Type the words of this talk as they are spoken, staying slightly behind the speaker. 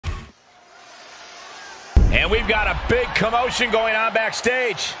And we've got a big commotion going on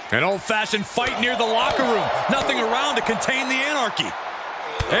backstage. An old-fashioned fight near the locker room. Nothing around to contain the anarchy.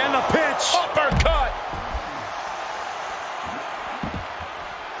 And the pitch. Uppercut.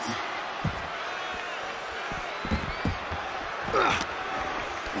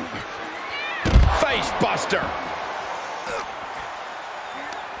 Face buster.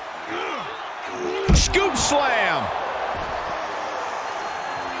 Scoop slam.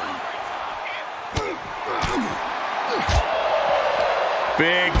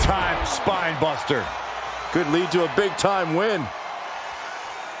 Big time spine buster. Could lead to a big time win.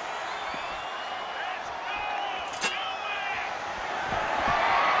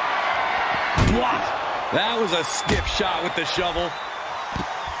 Block. That was a stiff shot with the shovel.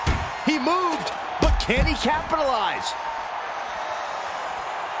 He moved, but can he capitalize?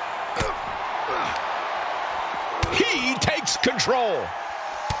 He takes control.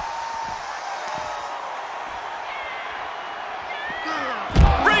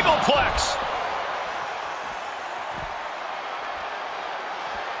 Regalplex.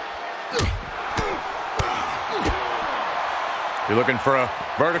 You're looking for a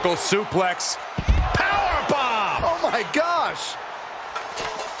vertical suplex. Power bomb. Oh my gosh.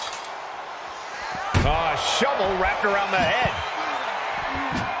 Shovel wrapped around the head.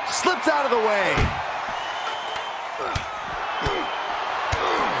 Slips out of the way.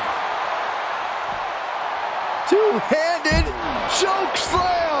 Two-handed choke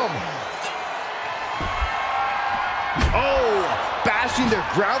slam. Oh, bashing their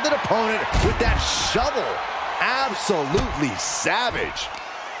grounded opponent with that shovel. Absolutely savage.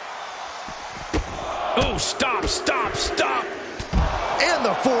 Oh, stop, stop, stop. And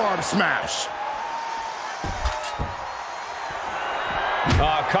the forearm smash.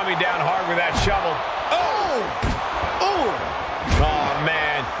 Coming down hard with that shovel. Oh! Oh! Oh,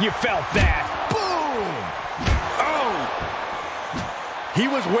 man, you felt that. Boom! Oh! He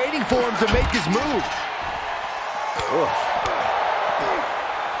was waiting for him to make his move. Oof.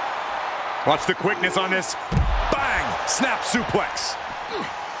 Watch the quickness on this. Bang! Snap suplex.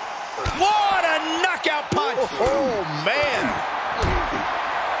 What a knockout punch! Oh, man!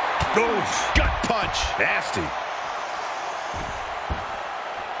 Oof. Gut punch. Nasty.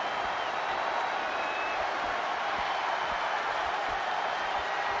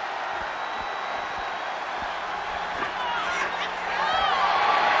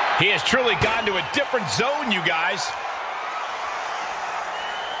 He has truly gone to a different zone, you guys.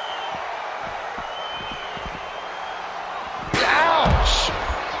 Ouch!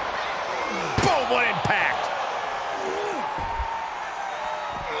 Boom, what impact!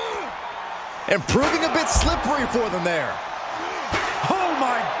 And proving a bit slippery for them there. Oh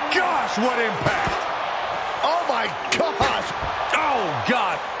my gosh, what impact! Oh my gosh! Oh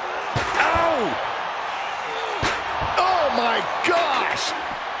God! Ow! Oh my gosh!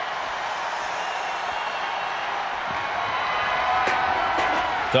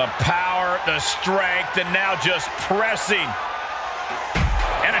 The power, the strength, and now just pressing.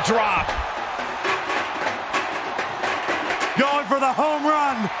 And a drop. Going for the home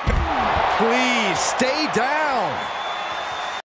run. Please, stay down.